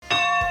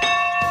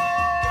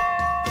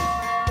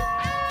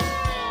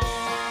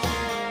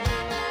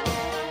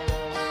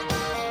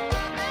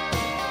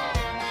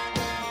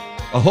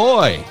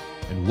Ahoy,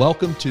 and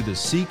welcome to the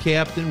Sea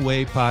Captain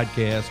Way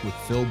podcast with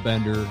Phil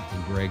Bender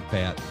and Greg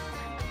Patton,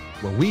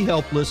 where we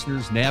help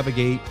listeners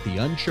navigate the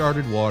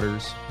uncharted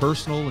waters,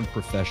 personal and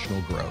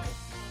professional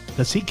growth.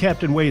 The Sea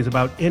Captain Way is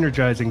about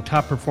energizing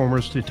top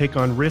performers to take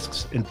on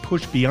risks and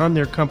push beyond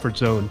their comfort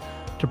zone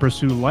to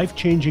pursue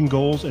life-changing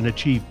goals and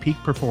achieve peak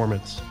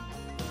performance.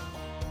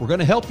 We're going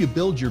to help you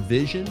build your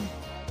vision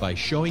by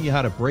showing you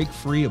how to break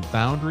free of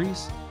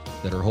boundaries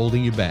that are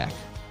holding you back.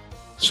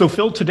 So,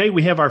 Phil, today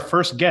we have our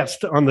first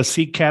guest on the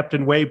Sea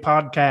Captain Way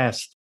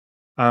podcast.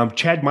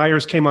 Chad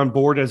Myers came on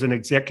board as an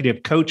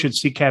executive coach at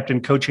Sea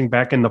Captain Coaching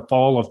back in the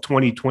fall of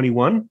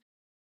 2021.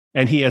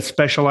 And he has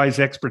specialized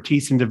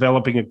expertise in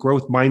developing a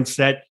growth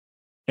mindset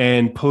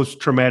and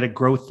post-traumatic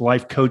growth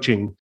life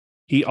coaching.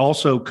 He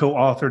also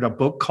co-authored a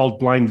book called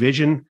Blind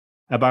Vision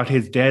about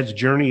his dad's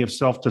journey of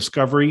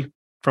self-discovery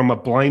from a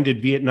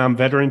blinded Vietnam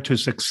veteran to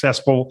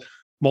successful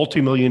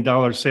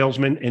multi-million-dollar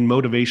salesman and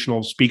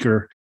motivational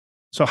speaker.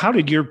 So how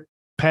did your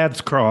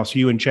paths cross,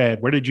 you and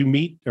Chad? Where did you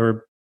meet,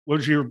 or what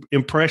was your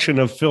impression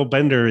of Phil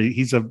Bender?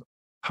 He's a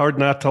hard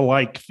not to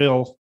like,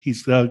 Phil.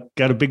 He's got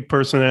a big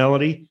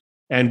personality.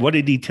 And what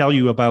did he tell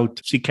you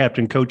about Sea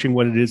Captain Coaching,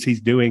 what it is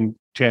he's doing,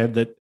 Chad,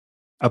 that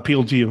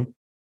appealed to you?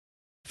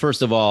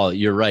 First of all,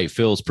 you're right.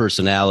 Phil's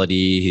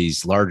personality,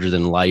 he's larger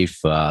than life.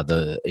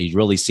 He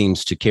really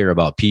seems to care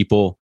about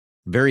people,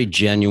 very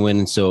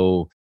genuine.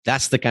 So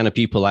that's the kind of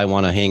people I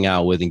want to hang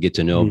out with and get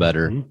to know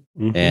better.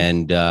 Mm-hmm.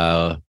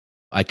 And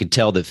I could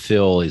tell that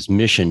Phil is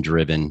mission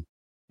driven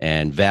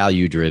and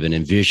value driven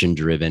and vision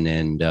driven.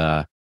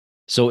 And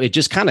so it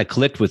just kind of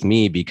clicked with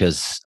me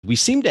because we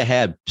seem to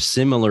have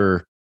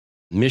similar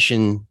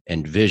mission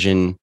and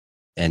vision.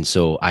 And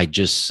so I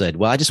just said,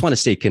 well, I just want to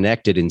stay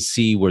connected and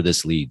see where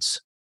this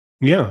leads.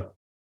 Yeah.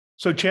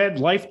 So Chad,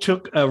 life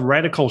took a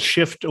radical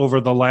shift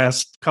over the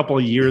last couple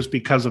of years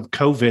because of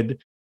COVID.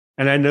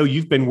 And I know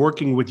you've been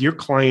working with your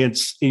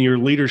clients in your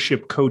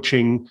leadership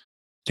coaching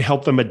to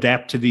help them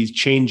adapt to these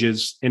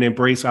changes and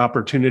embrace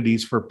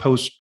opportunities for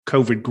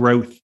post-COVID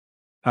growth.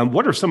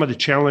 What are some of the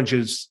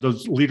challenges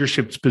those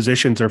leadership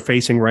positions are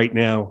facing right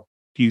now,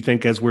 do you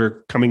think, as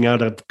we're coming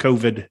out of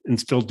COVID and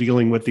still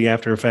dealing with the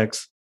after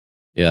effects?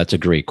 Yeah, that's a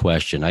great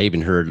question. I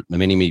even heard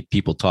many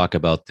people talk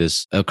about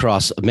this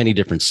across many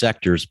different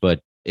sectors,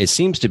 but it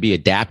seems to be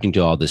adapting to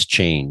all this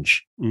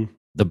change.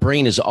 The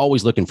brain is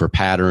always looking for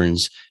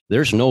patterns.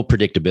 There's no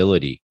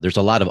predictability. There's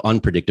a lot of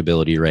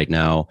unpredictability right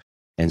now.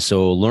 And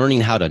so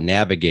learning how to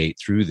navigate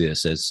through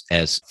this,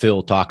 as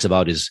Phil talks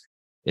about,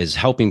 is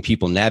helping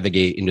people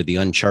navigate into the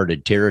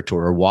uncharted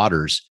territory or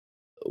waters.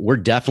 We're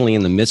definitely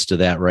in the midst of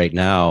that right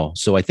now.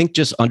 So I think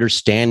just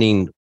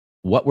understanding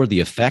what were the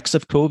effects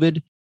of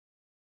COVID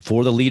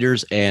for the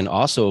leaders and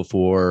also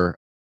for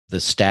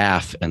the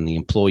staff and the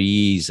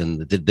employees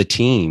and the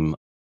team.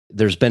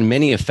 There's been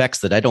many effects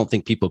that I don't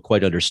think people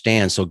quite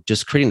understand. So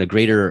just creating a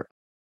greater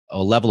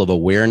level of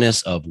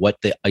awareness of what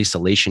the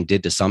isolation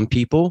did to some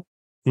people.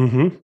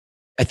 Mm-hmm.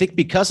 I think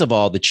because of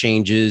all the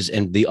changes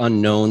and the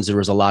unknowns, there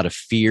was a lot of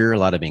fear, a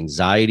lot of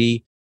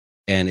anxiety,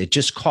 and it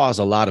just caused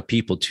a lot of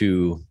people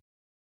to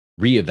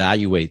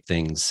reevaluate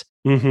things.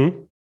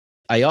 Mm-hmm.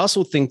 I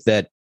also think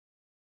that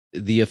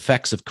the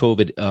effects of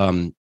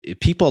COVID,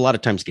 people a lot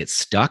of times get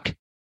stuck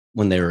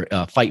when they're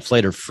fight,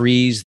 flight, or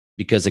freeze,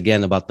 because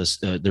again, about this,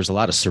 there's a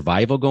lot of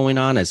survival going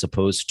on as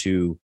opposed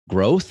to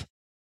growth.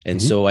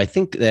 And so I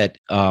think that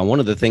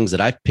one of the things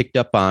that I've picked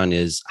up on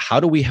is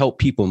how do we help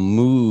people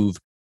move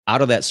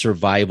out of that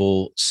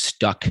survival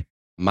stuck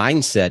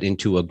mindset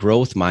into a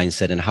growth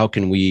mindset? And how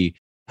can we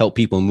help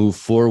people move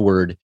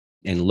forward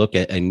and look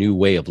at a new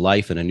way of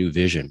life and a new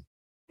vision?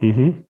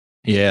 Mm-hmm.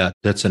 Yeah,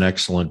 that's an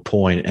excellent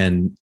point.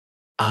 And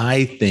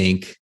I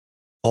think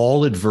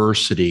all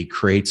adversity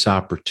creates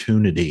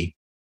opportunity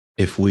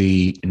if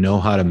we know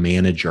how to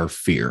manage our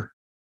fear.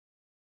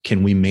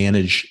 Can we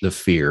manage the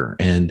fear?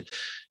 And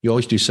you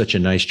always do such a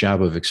nice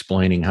job of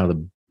explaining how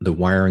the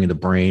wiring of the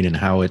brain and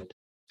how it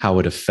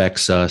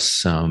affects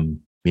us.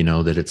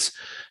 That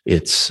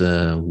it's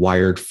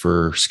wired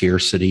for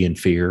scarcity and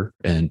fear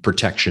and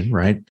protection,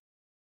 right?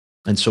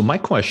 And so my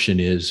question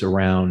is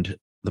around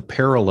the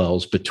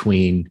parallels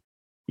between,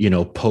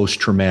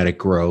 post-traumatic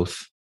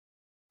growth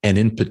and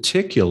in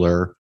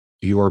particular,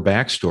 your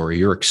backstory,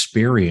 your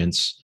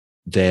experience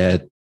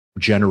that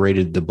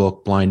generated the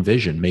book Blind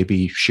Vision.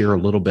 Maybe share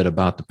a little bit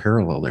about the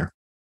parallel there.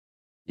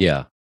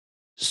 Yeah.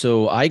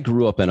 So I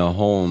grew up in a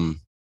home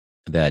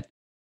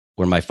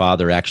where my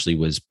father actually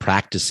was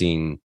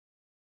practicing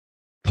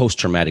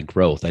post-traumatic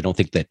growth. I don't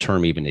think that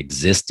term even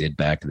existed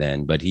back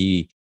then, but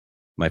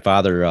my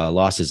father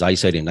lost his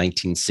eyesight in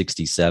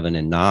 1967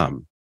 in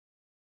Nam.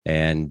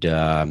 And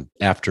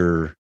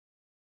after,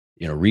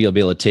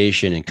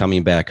 rehabilitation and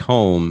coming back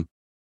home,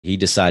 he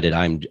decided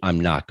I'm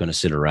not going to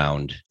sit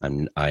around.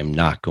 I'm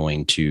not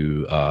going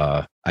to,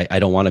 I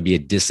don't want to be a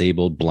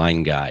disabled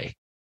blind guy.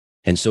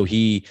 And so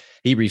he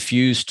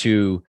refused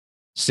to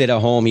sit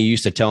at home. He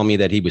used to tell me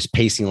that he was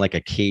pacing like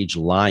a caged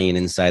lion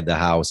inside the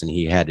house and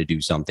he had to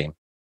do something.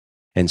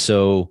 And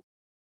so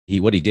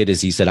what he did is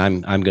he said,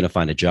 I'm going to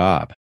find a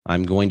job.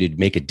 I'm going to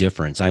make a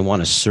difference. I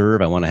want to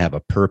serve. I want to have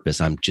a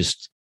purpose. I'm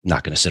just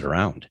not going to sit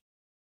around.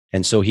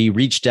 And so he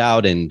reached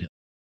out, and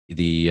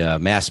the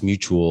Mass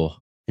Mutual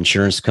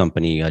insurance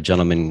company, a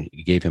gentleman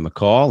gave him a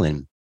call,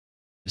 and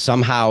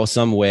somehow,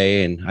 some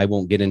way, and I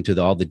won't get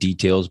into all the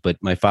details, but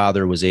my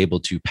father was able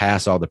to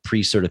pass all the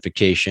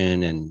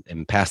pre-certification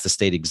and pass the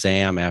state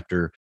exam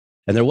after,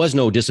 and there was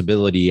no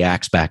disability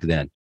acts back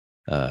then.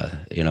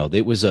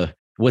 It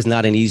was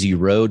not an easy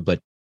road, but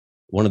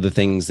one of the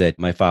things that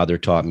my father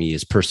taught me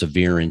is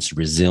perseverance,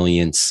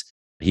 resilience.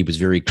 He was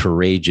very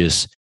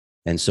courageous.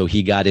 And so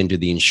he got into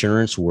the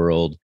insurance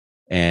world,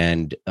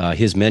 and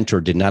his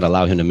mentor did not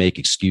allow him to make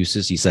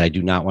excuses. He said, I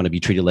do not want to be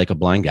treated like a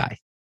blind guy.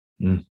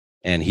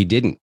 And he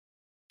didn't.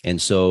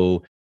 And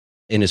so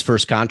in his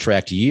first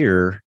contract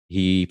year,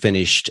 he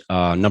finished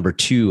number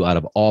 2 out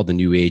of all the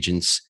new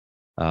agents.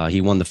 He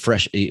won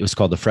it was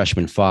called the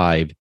Freshman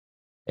 5.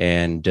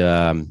 And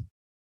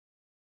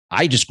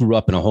I just grew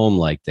up in a home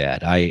like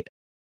that.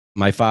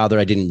 My father,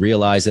 I didn't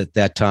realize at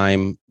that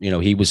time,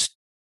 he was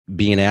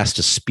being asked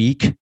to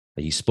speak.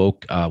 He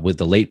spoke with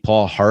the late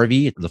Paul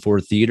Harvey at the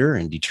Ford Theater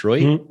in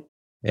Detroit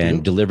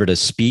and delivered a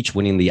speech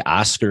winning the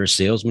Oscar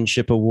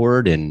Salesmanship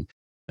Award. And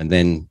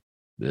then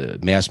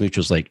Mass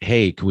Mutual's like,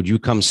 hey, would you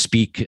come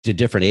speak to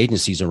different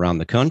agencies around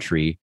the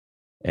country?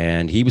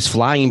 And he was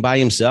flying by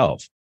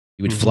himself.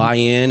 He would fly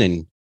in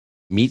and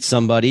meet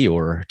somebody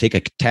or take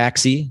a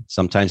taxi.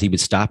 Sometimes he would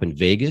stop in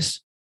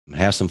Vegas,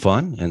 have some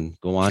fun, and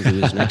go on to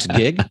his next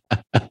gig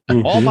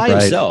all by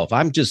himself.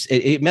 I'm just,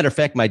 matter of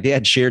fact, my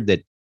dad shared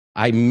that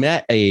I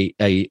met a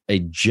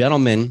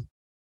gentleman,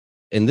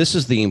 and this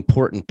is the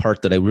important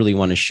part that I really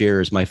want to share,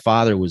 is my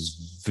father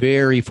was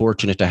very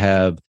fortunate to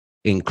have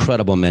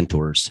incredible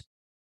mentors.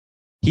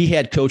 He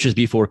had coaches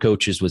before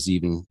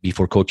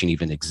coaching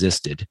even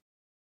existed.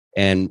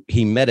 And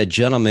he met a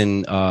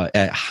gentleman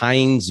at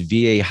Hines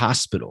VA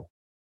Hospital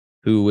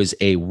who was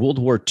a World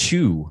War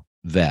II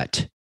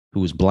vet who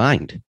was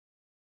blind.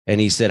 And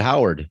he said,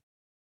 Howard,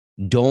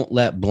 don't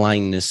let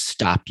blindness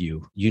stop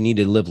you. You need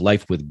to live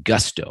life with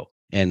gusto.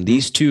 And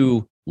these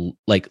two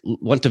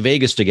went to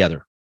Vegas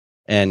together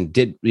and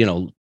did,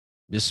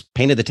 just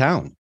painted the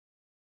town.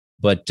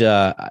 But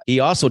he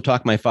also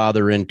talked my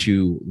father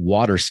into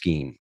water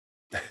skiing.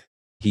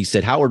 He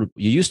said, Howard,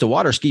 you used to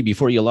water ski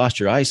before you lost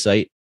your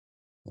eyesight.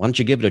 Why don't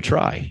you give it a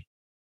try?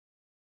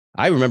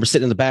 I remember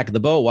sitting in the back of the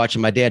boat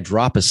watching my dad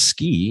drop a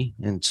ski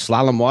and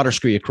slalom water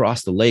ski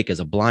across the lake as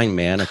a blind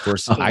man. Of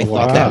course, I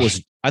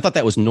thought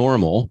that was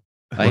normal.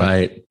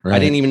 Right. I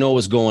didn't even know what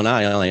was going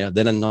on.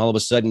 Then all of a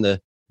sudden, the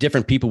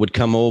different people would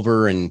come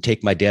over and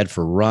take my dad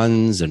for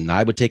runs, and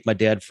I would take my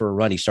dad for a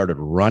run. He started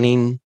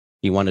running.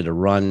 He wanted to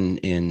run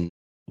in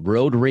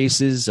road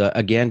races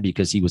again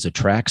because he was a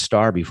track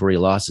star before he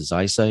lost his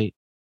eyesight.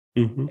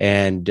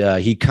 And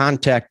he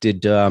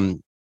contacted,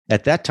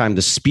 at that time,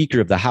 the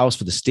Speaker of the House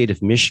for the state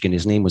of Michigan.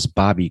 His name was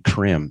Bobby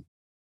Krim.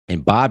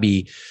 And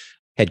Bobby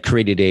had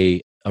created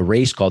a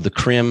race called the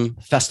Krim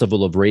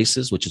Festival of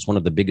Races, which is one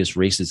of the biggest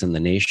races in the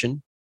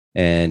nation.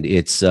 And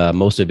it's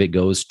most of it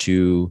goes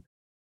to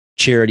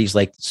charities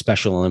like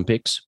Special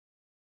Olympics.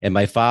 And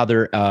my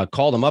father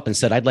called him up and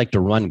said, I'd like to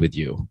run with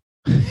you.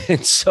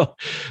 And so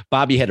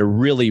Bobby had a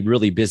really,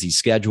 really busy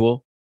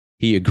schedule.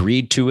 He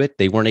agreed to it.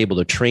 They weren't able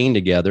to train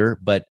together,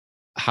 but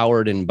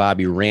Howard and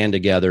Bobby ran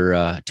together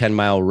a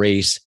 10-mile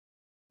race.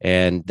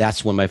 And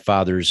that's when my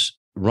father's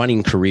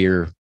running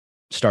career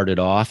started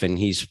off. And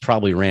he's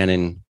probably ran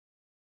in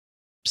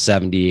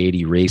 70,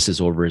 80 races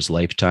over his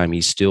lifetime.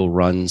 He still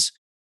runs.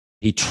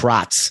 He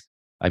trots.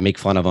 I make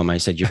fun of him. I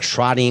said, you're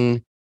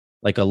trotting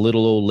like a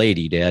little old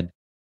lady, Dad.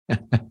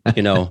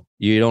 You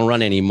don't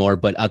run anymore.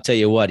 But I'll tell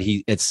you what,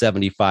 at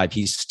 75,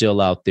 he's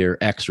still out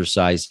there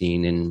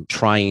exercising and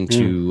trying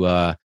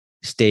to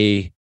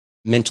stay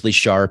mentally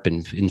sharp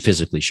and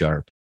physically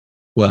sharp.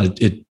 Well,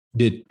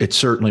 it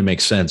certainly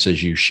makes sense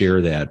as you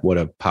share that. What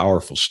a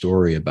powerful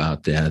story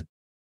about that.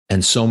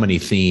 And so many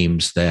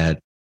themes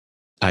that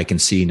I can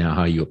see now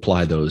how you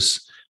apply those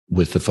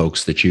with the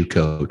folks that you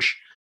coach.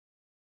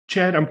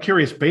 Chad, I'm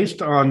curious,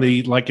 based on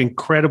the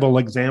incredible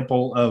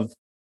example of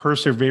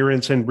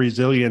perseverance and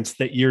resilience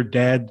that your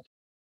dad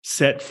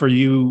set for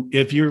you,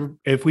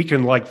 if we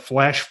can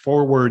flash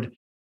forward,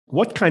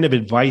 what kind of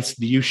advice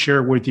do you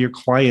share with your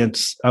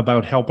clients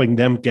about helping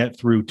them get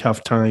through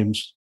tough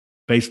times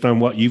based on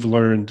what you've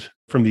learned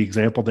from the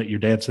example that your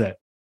dad set?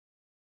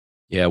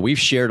 Yeah, we've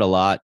shared a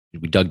lot.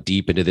 We dug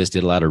deep into this,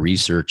 did a lot of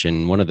research.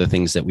 And one of the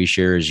things that we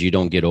share is you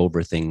don't get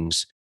over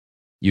things,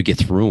 you get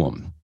through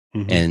them.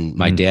 And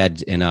my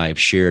dad and I have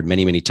shared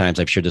many, many times,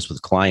 I've shared this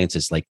with clients,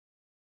 it's like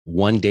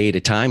one day at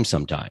a time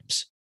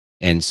sometimes.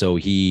 And so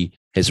he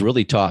has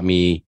really taught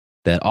me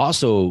that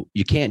also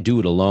you can't do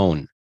it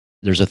alone.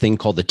 There's a thing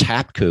called the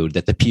TAP code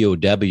that the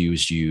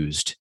POWs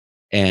used.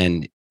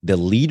 And the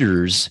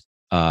leaders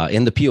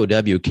in the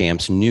POW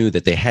camps knew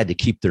that they had to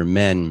keep their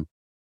men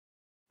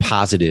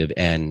positive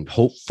and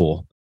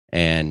hopeful.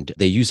 And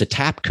they use a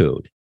TAP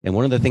code. And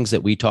one of the things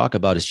that we talk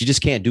about is you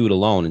just can't do it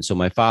alone. And so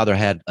my father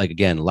had,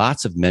 again,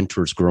 lots of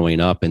mentors growing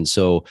up. And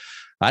so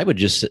I would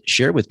just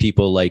share with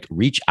people, like,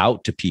 reach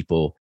out to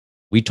people.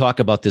 We talk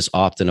about this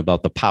often,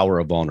 about the power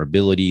of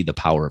vulnerability, the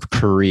power of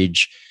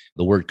courage.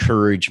 The word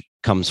courage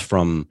comes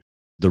from,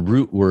 the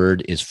root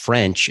word is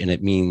French, and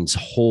it means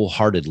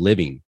wholehearted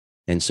living.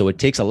 And so it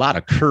takes a lot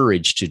of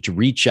courage to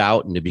reach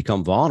out and to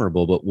become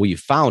vulnerable. But what you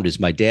found is,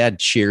 my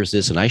dad shares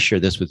this, and I share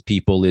this with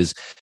people, is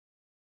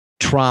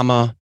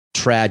trauma,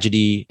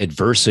 tragedy,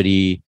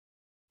 adversity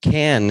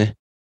can,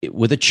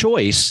 with a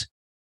choice,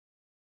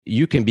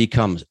 you can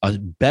become a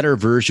better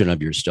version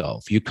of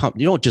yourself. You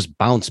don't just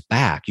bounce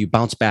back, you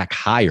bounce back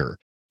higher.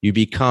 You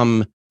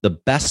become the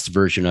best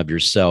version of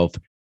yourself,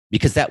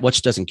 because that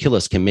which doesn't kill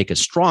us can make us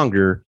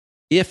stronger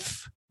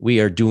if we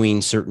are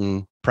doing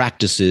certain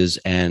practices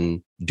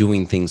and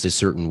doing things a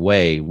certain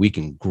way. We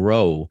can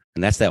grow.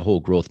 And that's that whole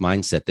growth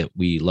mindset that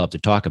we love to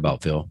talk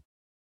about, Phil.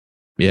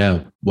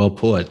 Yeah, well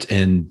put.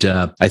 And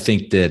I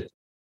think that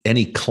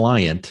any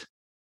client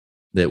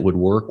that would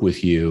work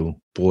with you,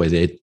 boy,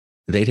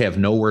 they'd have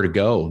nowhere to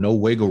go, no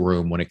wiggle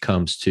room when it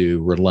comes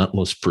to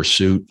relentless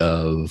pursuit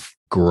of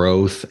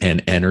growth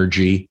and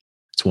energy.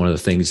 It's one of the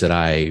things that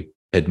I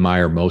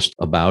admire most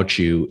about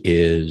you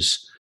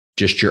is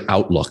just your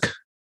outlook.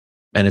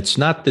 And it's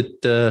not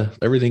that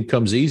everything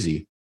comes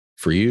easy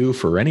for you,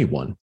 for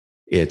anyone.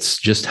 It's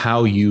just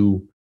how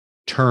you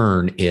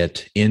turn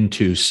it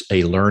into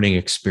a learning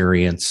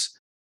experience.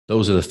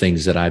 Those are the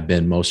things that I've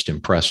been most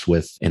impressed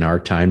with in our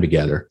time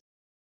together.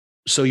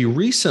 So you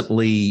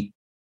recently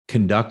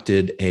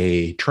conducted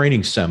a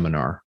training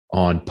seminar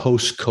on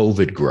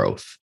post-COVID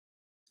growth,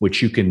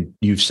 which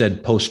you've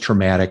said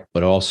post-traumatic,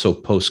 but also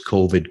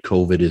post-COVID.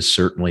 COVID is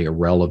certainly a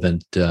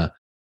relevant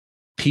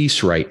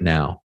piece right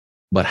now,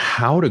 but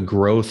how to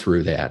grow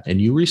through that. And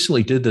you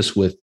recently did this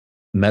with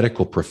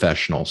medical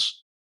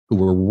professionals who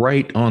were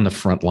right on the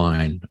front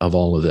line of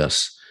all of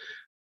this.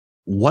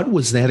 What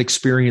was that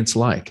experience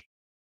like?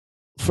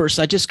 First,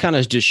 I just kind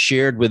of just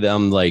shared with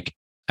them, like,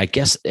 I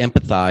guess,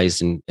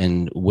 empathize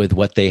and with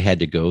what they had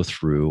to go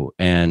through,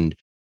 and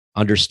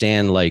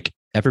understand, like,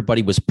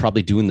 everybody was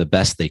probably doing the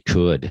best they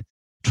could.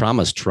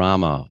 Trauma's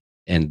trauma,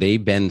 and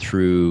they've been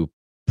through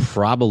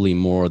probably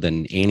more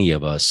than any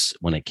of us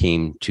when it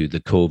came to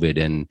the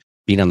COVID and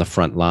being on the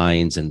front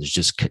lines, and there's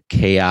just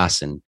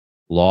chaos and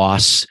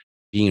loss,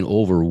 being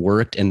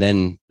overworked, and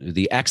then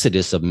the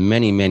exodus of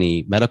many,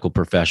 many medical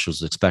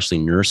professionals, especially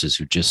nurses,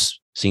 who just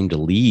seem to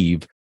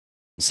leave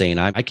saying,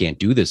 I can't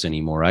do this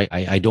anymore.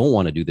 I don't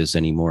want to do this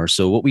anymore.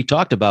 So what we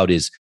talked about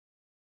is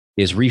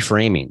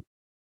reframing.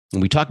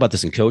 And we talk about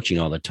this in coaching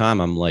all the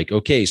time. I'm like,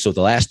 okay, so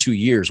the last 2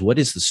 years, what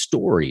is the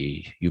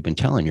story you've been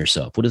telling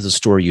yourself? What is the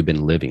story you've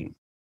been living?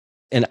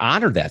 And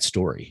honor that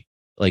story.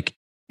 Like,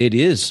 it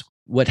is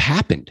what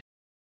happened.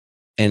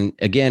 And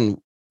again,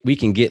 we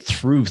can get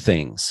through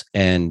things.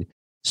 And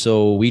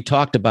so we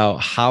talked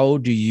about, how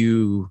do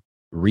you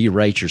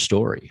rewrite your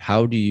story?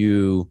 How do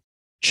you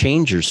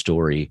change your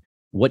story?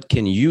 What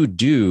can you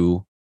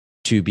do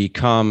to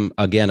become,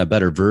 again, a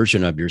better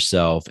version of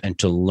yourself, and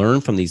to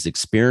learn from these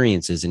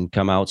experiences and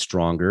come out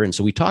stronger? And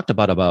so we talked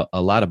about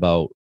a lot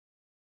about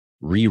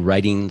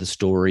rewriting the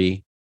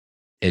story.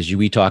 As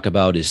we talk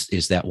about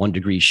is that 1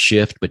 degree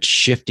shift, but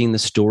shifting the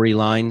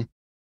storyline.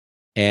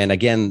 And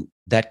again,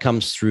 that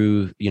comes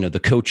through,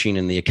 the coaching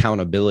and the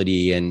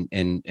accountability.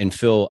 And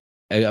Phil,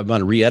 I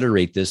want to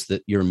reiterate this,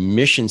 that your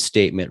mission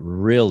statement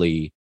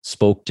really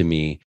spoke to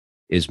me,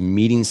 is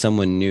meeting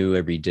someone new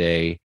every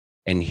day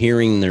and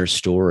hearing their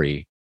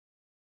story.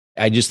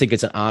 I just think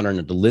it's an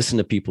honor to listen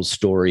to people's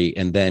story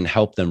and then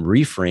help them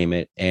reframe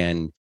it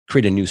and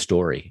create a new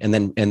story. And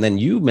then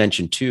you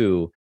mentioned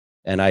too,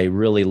 and I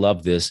really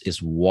love this,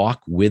 is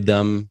walk with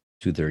them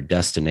to their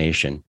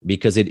destination,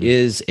 because it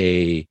is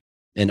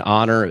an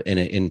honor,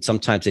 and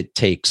sometimes it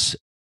takes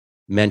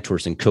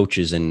mentors and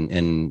coaches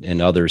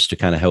and others to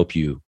kind of help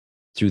you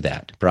through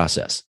that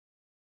process.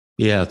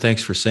 Yeah,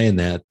 thanks for saying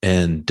that.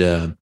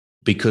 And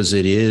because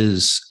it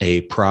is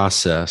a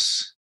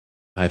process,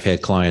 I've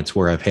had clients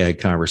where I've had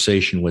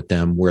conversation with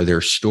them where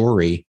their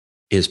story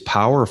is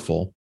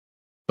powerful,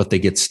 but they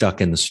get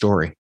stuck in the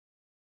story.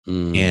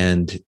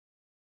 And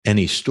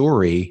any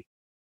story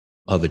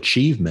of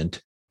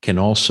achievement can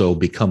also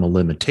become a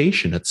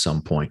limitation at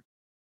some point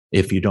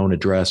if you don't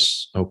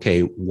address,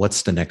 okay,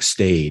 what's the next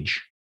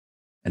stage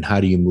and how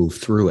do you move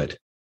through it?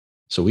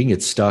 So we can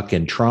get stuck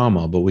in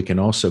trauma, but we can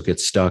also get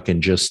stuck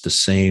in just the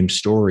same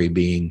story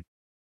being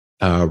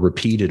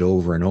repeated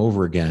over and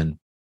over again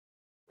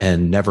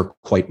and never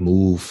quite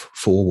move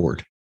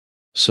forward.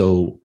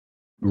 So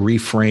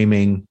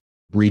reframing,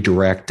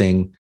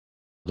 redirecting,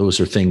 those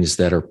are things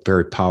that are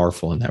very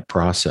powerful in that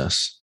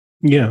process.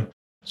 Yeah.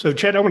 So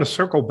Chad, I want to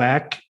circle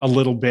back a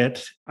little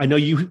bit. I know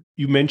you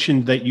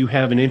mentioned that you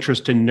have an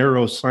interest in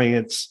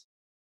neuroscience,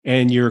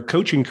 and your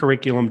coaching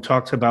curriculum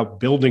talks about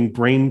building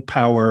brain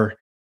power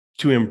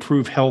to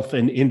improve health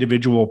and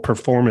individual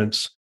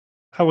performance.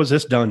 How was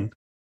this done?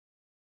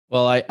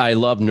 Well, I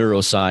love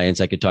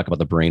neuroscience. I could talk about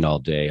the brain all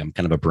day. I'm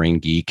kind of a brain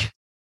geek.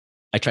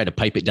 I try to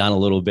pipe it down a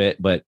little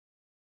bit, but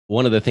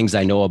one of the things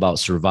I know about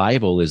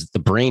survival is the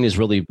brain is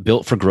really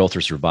built for growth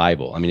or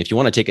survival. I mean, if you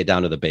want to take it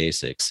down to the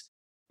basics.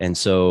 And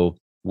so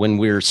when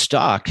we're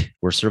stuck,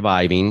 we're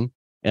surviving,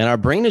 and our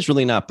brain is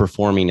really not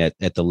performing at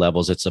the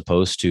levels it's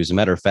supposed to. As a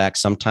matter of fact,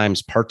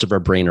 sometimes parts of our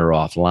brain are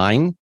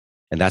offline,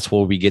 and that's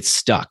where we get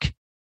stuck.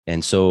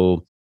 And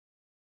so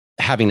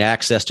having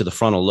access to the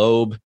frontal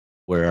lobe,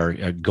 where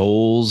our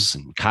goals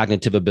and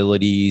cognitive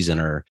abilities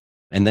and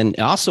then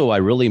also I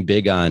really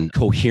big on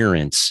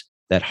coherence,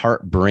 that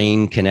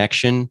heart-brain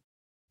connection,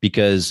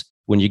 because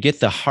when you get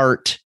the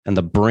heart and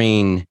the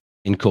brain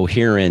in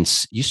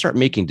coherence, you start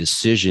making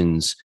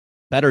decisions,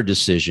 better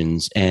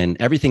decisions, and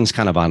everything's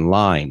kind of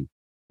online.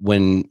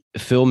 When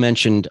Phil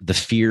mentioned the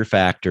fear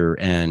factor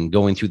and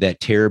going through that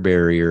terror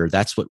barrier,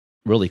 that's what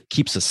really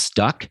keeps us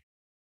stuck.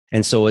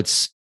 And so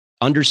it's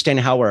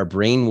understanding how our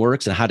brain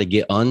works and how to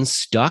get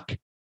unstuck.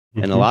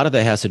 Mm-hmm. And a lot of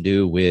it has to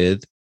do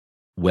with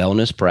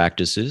wellness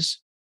practices,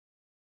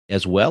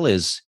 as well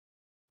as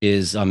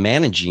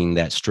managing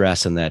that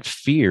stress and that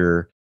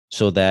fear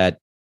so that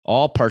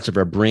all parts of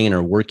our brain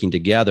are working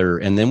together,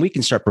 and then we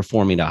can start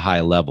performing at high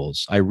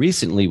levels. I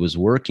recently was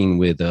working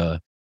with a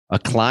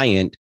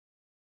client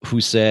who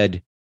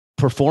said,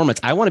 performance,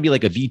 I want to be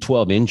like a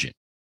V12 engine.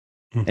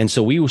 And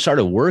so we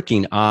started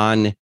working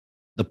on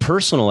the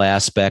personal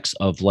aspects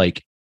of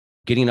like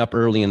getting up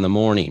early in the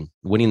morning,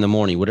 winning the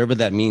morning, whatever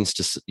that means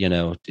to,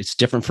 it's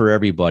different for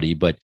everybody,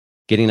 but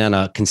getting on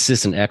a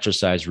consistent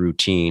exercise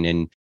routine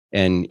and,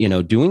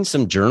 doing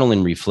some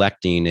journaling,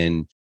 reflecting,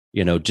 and,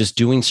 just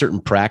doing certain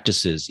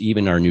practices,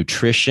 even our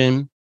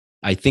nutrition.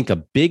 I think a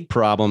big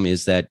problem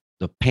is that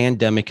the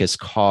pandemic has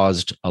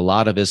caused a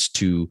lot of us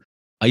to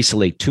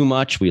isolate too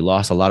much. We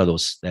lost a lot of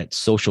that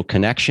social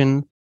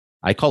connection.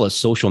 I call it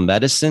social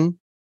medicine.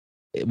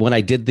 When I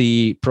did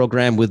the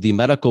program with the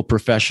medical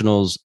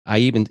professionals,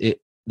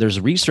 there's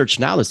research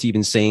now that's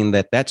even saying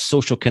that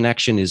social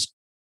connection is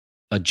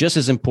just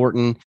as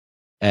important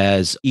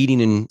as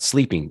eating and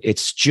sleeping.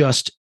 It's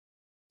just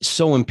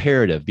so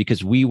imperative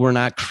because we were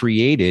not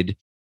created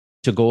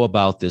to go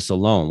about this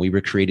alone. We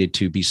were created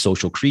to be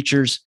social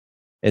creatures.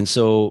 And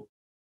so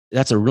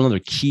that's a real other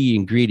key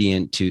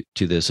ingredient to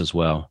this as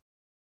well.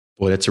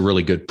 Boy, that's a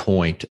really good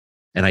point.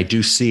 And I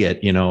do see it.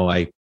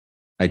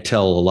 I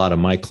tell a lot of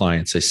my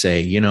clients, I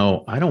say,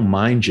 I don't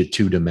mind you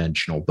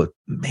 2-dimensional, but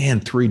man,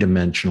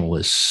 3-dimensional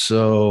is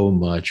so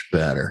much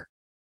better,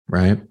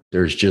 right?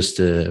 There's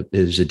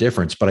a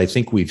difference. But I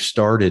think we've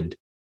started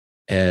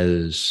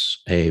as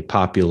a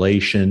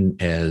population,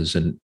 as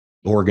an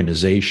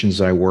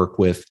organizations I work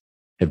with,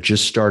 have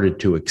just started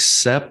to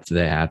accept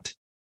that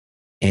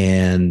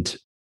and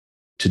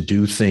to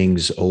do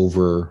things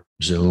over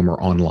Zoom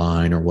or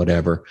online or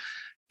whatever.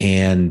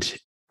 And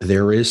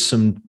there is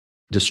some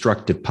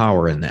destructive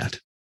power in that.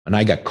 And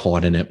I got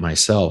caught in it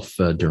myself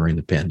during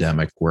the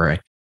pandemic where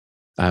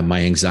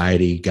my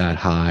anxiety got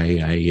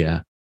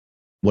high.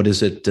 What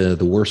is it? The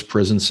worst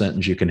prison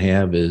sentence you can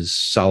have is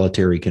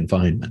solitary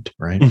confinement,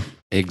 right?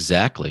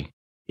 Exactly.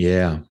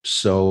 Yeah.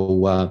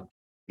 So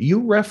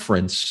you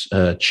reference,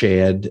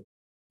 Chad,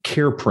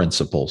 care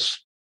principles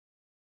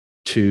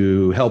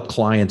to help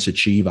clients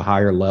achieve a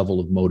higher level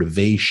of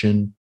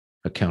motivation,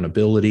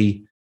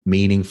 accountability,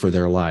 meaning for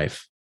their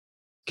life.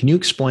 Can you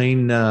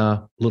explain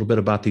a little bit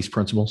about these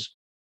principles?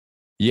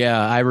 Yeah,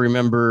 I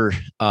remember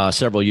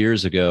several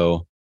years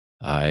ago,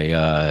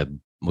 I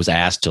was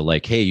asked to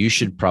hey, you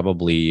should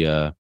probably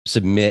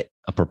submit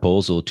a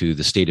proposal to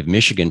the state of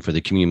Michigan for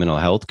the Community Mental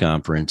Health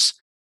Conference,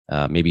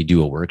 maybe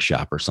do a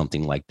workshop or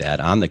something like that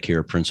on the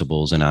care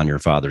principles and on your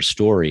father's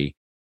story,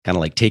 kind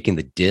of like taking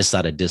the dis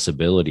out of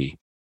disability.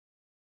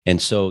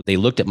 And so they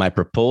looked at my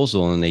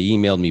proposal and they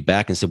emailed me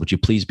back and said, would you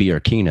please be our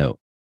keynote?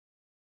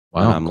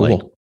 Wow,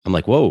 cool. I'm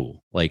like, whoa,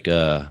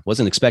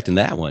 wasn't expecting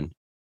that one.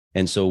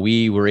 And so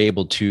we were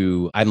able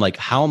to, I'm like,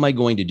 how am I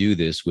going to do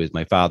this with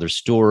my father's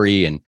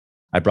story? And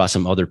I brought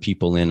some other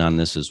people in on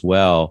this as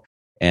well.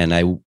 And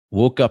I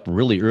woke up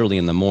really early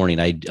in the morning.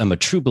 I'm a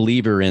true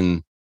believer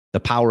in the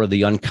power of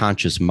the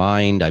unconscious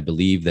mind. I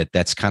believe that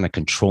that's kind of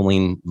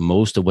controlling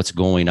most of what's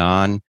going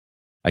on.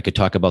 I could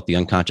talk about the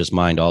unconscious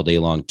mind all day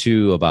long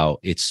too, about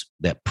it's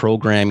that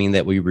programming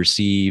that we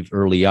receive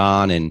early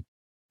on and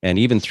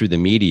even through the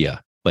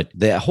media. But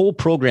that whole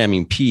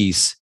programming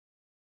piece,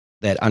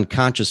 that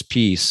unconscious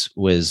piece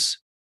was,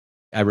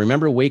 I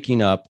remember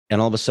waking up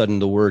and all of a sudden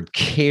the word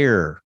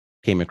care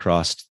came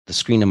across the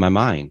screen of my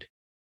mind.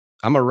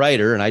 I'm a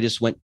writer and I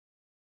just went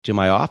to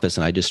my office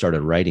and I just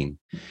started writing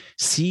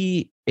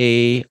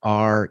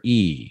CARE,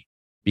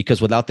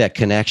 because without that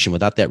connection,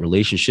 without that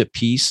relationship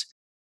piece,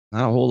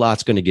 not a whole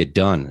lot's going to get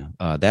done.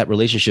 That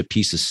relationship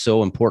piece is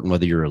so important,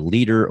 whether you're a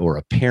leader or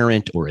a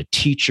parent or a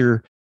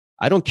teacher.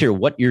 I don't care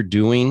what you're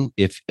doing.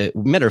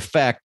 Matter of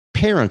fact,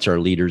 parents are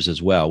leaders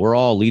as well. We're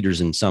all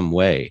leaders in some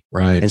way.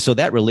 Right. And so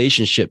that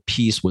relationship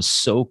piece was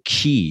so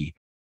key.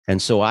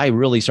 And so I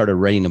really started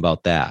writing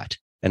about that.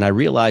 And I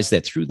realized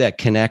that through that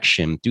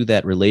connection, through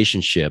that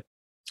relationship,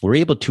 we're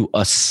able to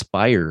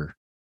aspire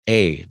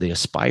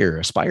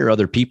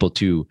other people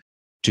to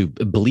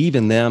believe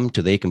in them,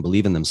 to they can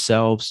believe in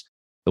themselves.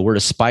 the word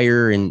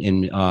aspire.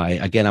 And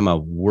again, I'm a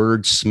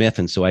wordsmith.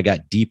 And so I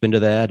got deep into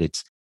that.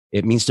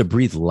 It means to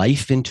breathe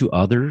life into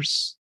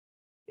others.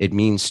 It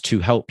means to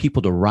help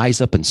people to rise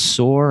up and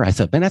soar. I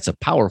thought, man, that's a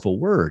powerful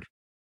word.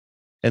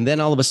 And then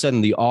all of a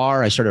sudden the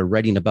R, I started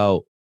writing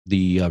about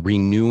the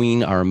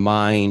renewing our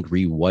mind,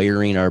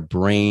 rewiring our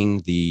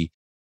brain,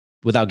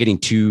 without getting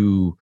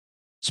too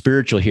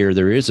spiritual here,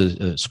 there is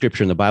a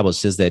scripture in the Bible that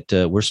says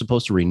that we're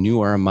supposed to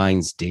renew our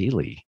minds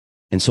daily.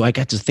 And so I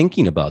got to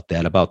thinking about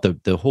that, about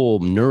the whole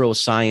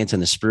neuroscience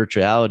and the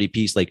spirituality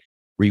piece, like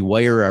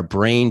rewire our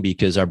brain,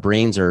 because our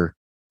brains are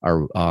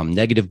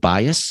negative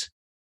bias,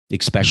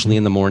 especially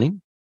in the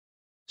morning.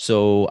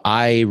 So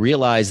I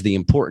realized the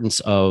importance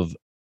of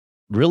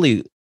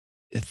really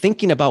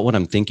thinking about what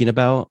I'm thinking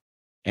about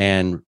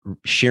and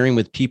sharing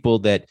with people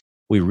that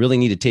we really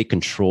need to take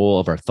control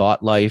of our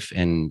thought life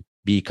and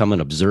become an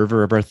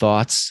observer of our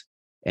thoughts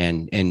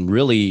and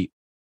really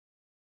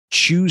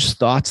choose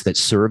thoughts that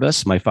serve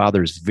us. My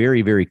father is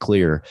very, very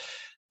clear.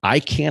 I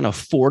can't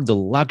afford the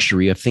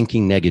luxury of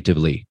thinking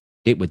negatively.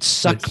 It would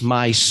suck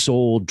my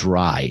soul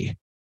dry.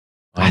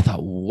 I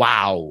thought,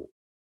 wow,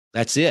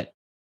 that's it.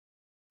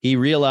 He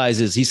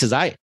realizes, he says,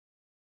 I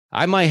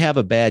might have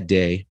a bad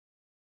day,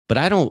 but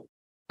I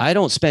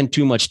don't spend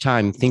too much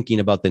time thinking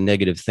about the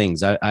negative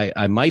things.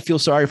 I might feel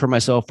sorry for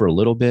myself for a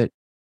little bit,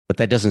 but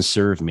that doesn't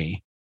serve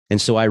me. And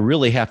so I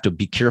really have to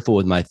be careful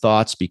with my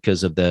thoughts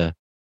because of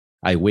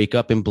I wake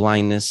up in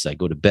blindness. I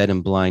go to bed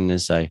in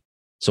blindness.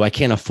 So I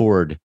can't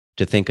afford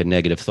to think a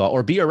negative thought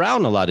or be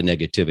around a lot of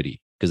negativity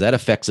because that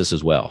affects us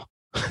as well.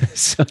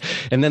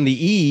 And then the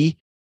E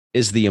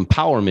is the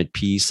empowerment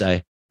piece.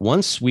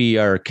 Once we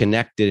are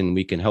connected and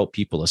we can help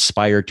people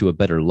aspire to a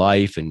better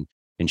life and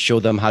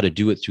show them how to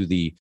do it through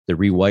the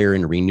rewire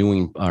and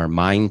renewing our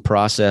mind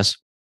process,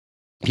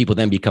 people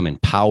then become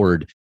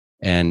empowered,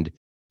 and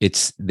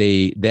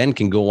they then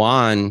can go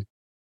on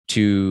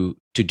to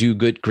do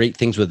great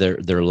things with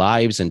their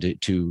lives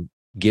and to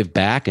give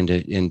back and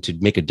to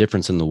make a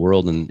difference in the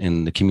world and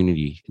in their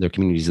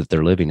communities that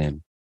they're living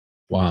in.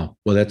 Wow.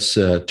 Well, that's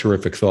a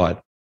terrific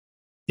thought.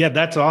 Yeah,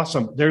 that's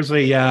awesome. There's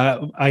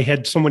I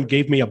had someone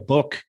gave me a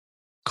book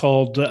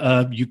called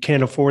You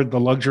Can't Afford the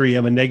Luxury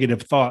of a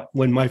Negative Thought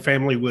when my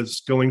family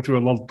was going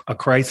through a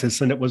crisis.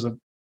 And it was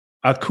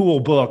a cool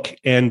book.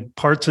 And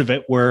parts of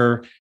it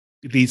were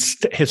these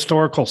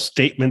historical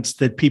statements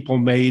that people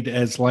made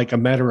as like a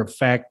matter of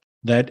fact,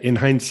 that in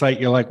hindsight,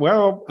 you're like,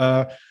 well,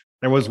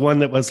 there was one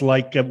that was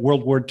like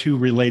World War II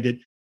related.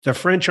 The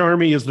French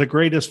army is the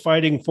greatest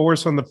fighting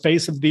force on the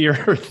face of the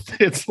earth.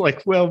 It's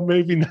like, well,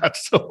 maybe not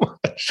so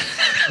much.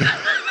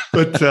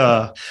 But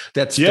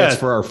that's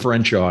for our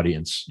French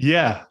audience.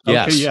 Yeah.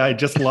 Yes. Okay. Yeah. I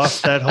just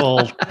lost that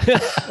whole.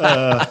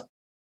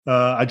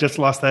 I just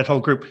lost that whole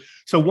group.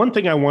 So one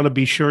thing I want to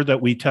be sure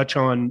that we touch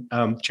on,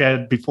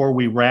 Chad, before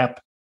we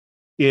wrap,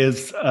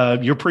 is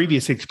your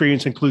previous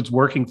experience includes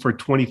working for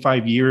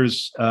 25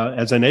 years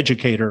as an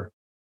educator.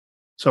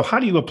 So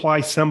how do you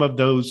apply some of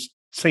those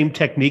same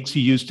techniques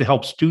you use to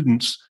help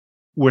students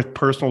with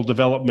personal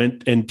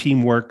development and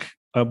teamwork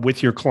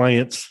with your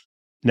clients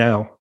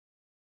now?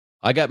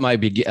 I got my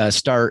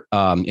start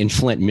in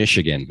Flint,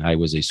 Michigan. I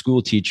was a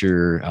school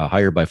teacher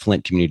hired by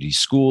Flint Community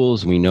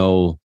Schools. We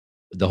know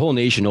the whole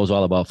nation knows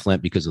all about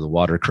Flint because of the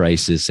water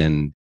crisis.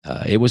 And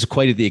it was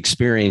quite the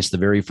experience the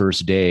very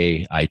first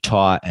day I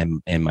taught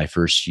and my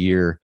first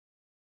year.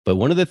 But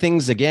one of the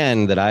things,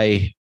 again, that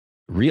I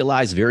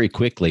realized very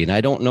quickly, and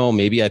I don't know,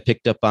 maybe I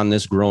picked up on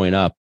this growing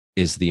up,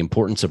 is the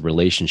importance of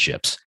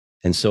relationships.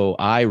 And so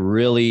I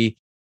really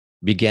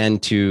began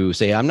to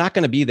say, I'm not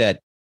going to be that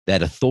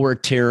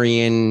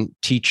authoritarian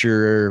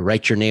teacher,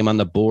 write your name on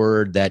the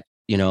board, that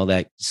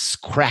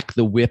crack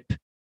the whip.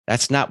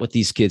 That's not what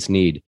these kids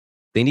need.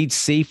 They need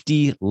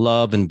safety,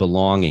 love, and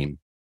belonging.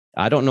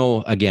 I don't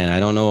know.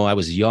 I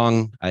was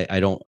young. I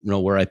don't know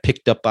where I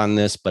picked up on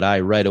this, but I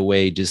right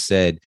away just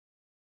said,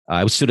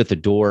 I stood at the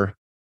door.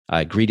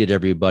 I greeted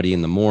everybody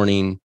in the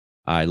morning.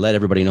 I let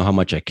everybody know how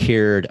much I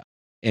cared.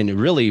 And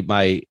really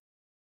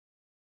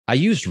I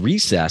used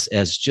recess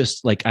as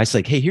just like, I was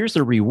like, hey, here's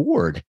the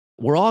reward.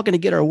 We're all going to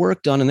get our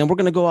work done and then we're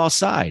going to go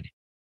outside.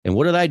 And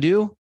what did I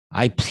do?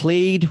 I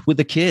played with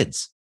the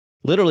kids,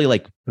 literally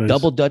like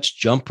double Dutch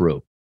jump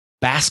rope,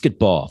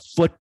 basketball,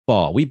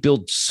 football. We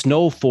built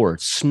snow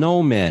forts,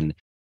 snowmen.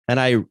 And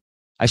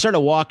I started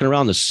walking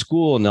around the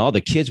school and all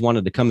the kids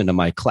wanted to come into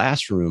my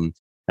classroom.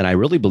 And I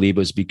really believe it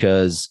was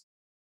because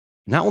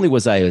not only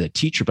was I a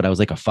teacher, but I was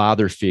like a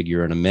father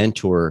figure and a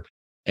mentor.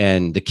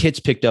 And the kids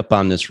picked up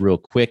on this real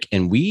quick.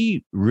 And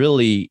we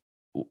really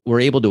were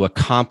able to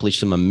accomplish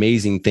some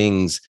amazing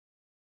things,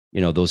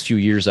 those few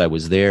years I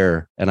was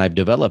there. And I've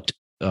developed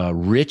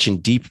rich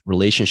and deep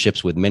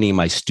relationships with many of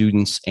my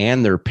students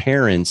and their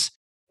parents.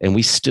 And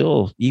we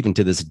still, even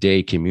to this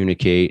day,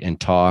 communicate and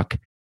talk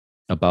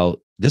about,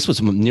 this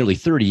was nearly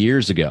 30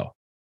 years ago.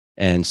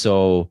 And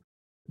so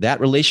that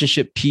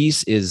relationship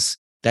piece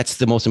that's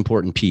the most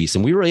important piece.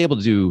 And we were able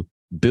to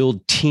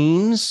build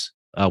teams.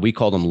 We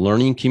call them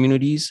learning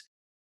communities.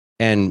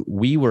 And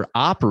we were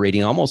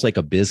operating almost like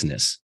a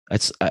business.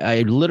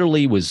 I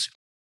literally was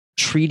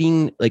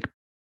treating, like,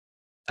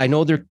 I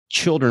know they're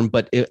children,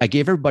 but I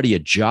gave everybody a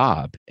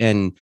job,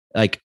 and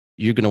like,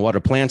 you're going to water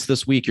plants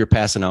this week. You're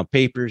passing out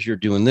papers. You're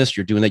doing this.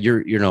 You're doing that.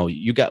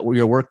 You got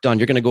your work done.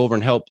 You're going to go over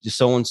and help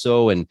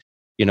so-and-so. And,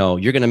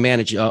 you're going to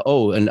manage.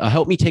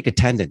 Help me take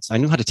attendance. I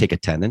knew how to take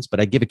attendance, but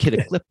I give a kid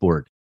a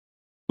clipboard.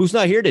 Who's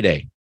not here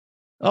today?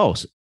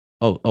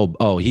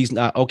 He's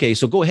not. Okay.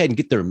 So go ahead and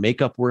get their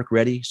makeup work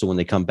ready. So when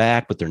they come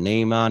back, put their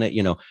name on it,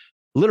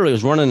 literally I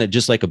was running it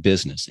just like a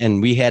business,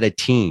 and we had a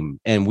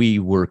team and we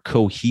were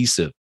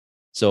cohesive.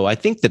 So I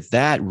think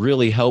that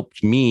really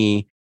helped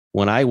me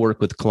when I work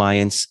with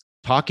clients,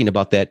 talking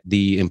about that,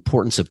 the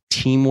importance of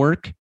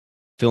teamwork.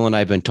 Phil and I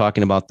have been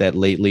talking about that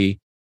lately,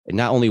 and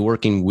not only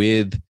working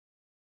with,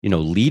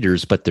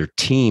 leaders, but their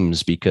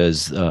teams,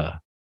 because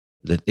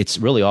it's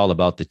really all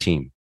about the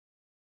team.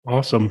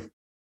 Awesome.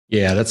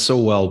 Yeah, that's so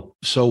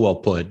well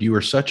put. You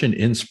are such an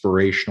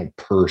inspirational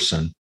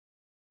person.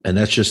 And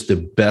that's just the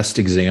best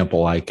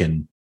example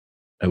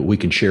we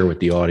can share with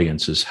the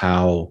audience, is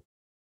how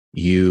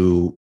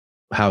you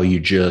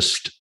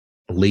just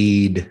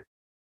lead,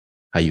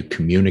 how you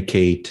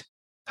communicate,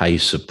 how you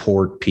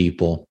support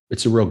people.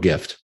 It's a real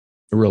gift.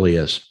 It really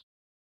is.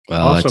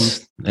 Well,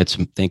 awesome. That's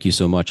thank you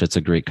so much. That's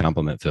a great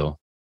compliment, Phil.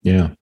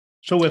 Yeah.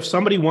 So if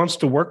somebody wants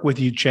to work with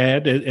you,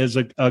 Chad, as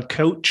a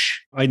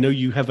coach, I know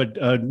you have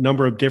a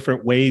number of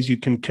different ways you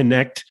can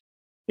connect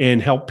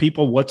and help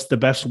people. What's the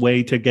best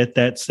way to get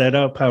that set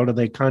up? How do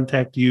they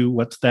contact you?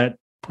 What's that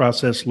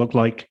process look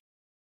like?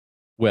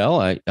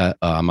 Well,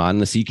 I'm on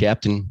the Sea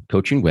Captain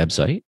Coaching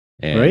website,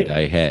 and right.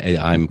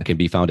 I can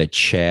be found at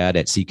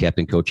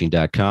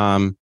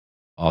chad@seacaptaincoaching.com.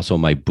 Also,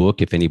 my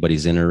book, if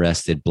anybody's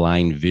interested,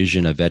 Blind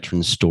Vision: A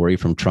Veteran's Story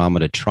from Trauma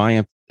to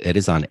Triumph. It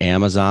is on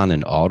Amazon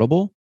and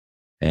Audible.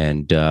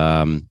 And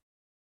I'm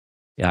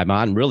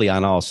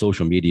on all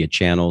social media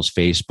channels,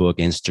 Facebook,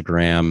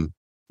 Instagram,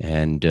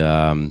 and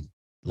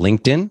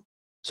LinkedIn.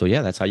 So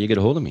yeah, that's how you get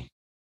a hold of me.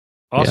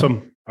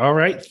 Awesome. Yeah. All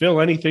right, Phil,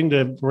 anything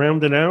to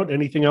round it out?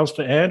 Anything else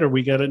to add, or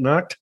we got it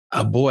knocked?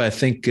 Boy, I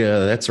think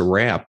that's a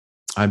wrap.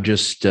 I'm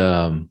just,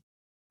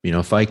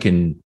 if I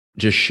can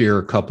just share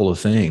a couple of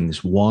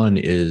things. One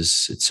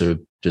is, it's a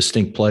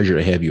distinct pleasure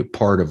to have you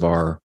part of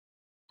our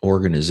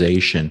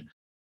organization.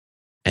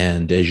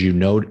 And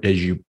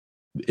the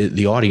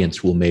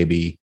audience will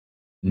maybe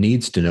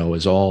needs to know,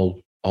 is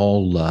all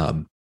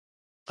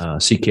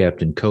Sea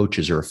Captain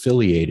coaches are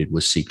affiliated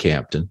with Sea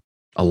Captain,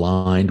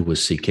 aligned with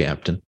Sea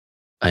Captain,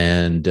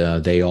 and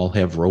they all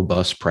have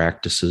robust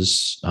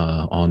practices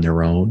on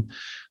their own,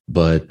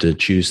 but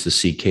choose the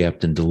Sea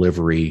Captain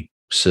delivery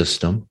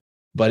system.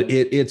 But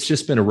it's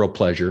just been a real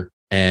pleasure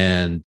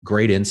and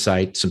great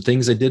insight, some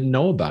things I didn't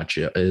know about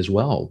you as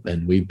well.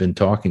 And we've been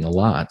talking a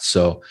lot.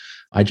 So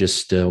I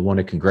just want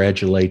to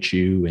congratulate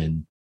you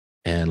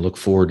and look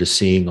forward to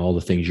seeing all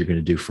the things you're going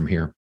to do from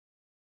here.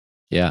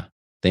 Yeah.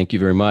 Thank you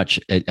very much.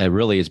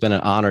 It's been an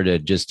honor to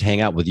just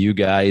hang out with you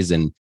guys.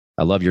 And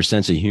I love your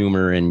sense of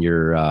humor and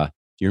your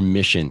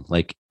mission.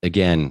 Like,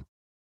 again,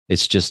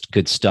 it's just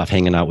good stuff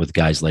hanging out with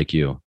guys like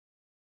you.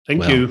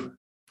 Thank you.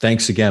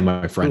 Thanks again,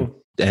 my friend. Cool.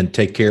 And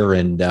take care,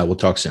 and we'll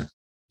talk soon.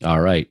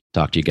 All right.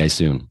 Talk to you guys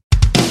soon.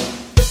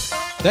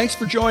 Thanks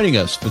for joining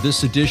us for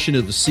this edition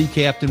of the Sea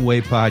Captain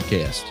Way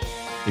podcast.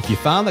 If you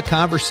found the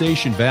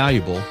conversation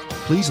valuable,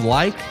 please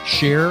like,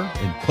 share,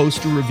 and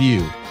post a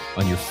review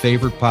on your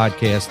favorite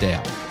podcast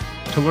app.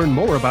 To learn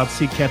more about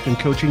Sea Captain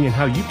Coaching and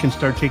how you can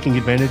start taking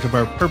advantage of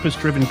our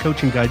purpose-driven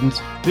coaching guidance,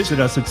 visit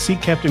us at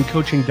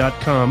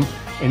seacaptainccoaching.com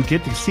and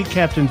get the Sea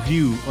Captain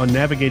view on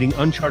navigating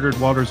uncharted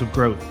waters of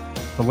growth.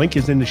 The link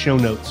is in the show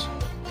notes.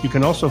 You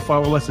can also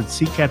follow us at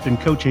Sea Captain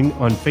Coaching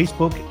on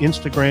Facebook,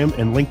 Instagram,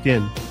 and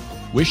LinkedIn.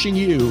 Wishing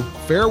you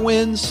fair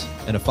winds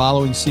and a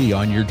following sea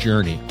on your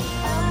journey.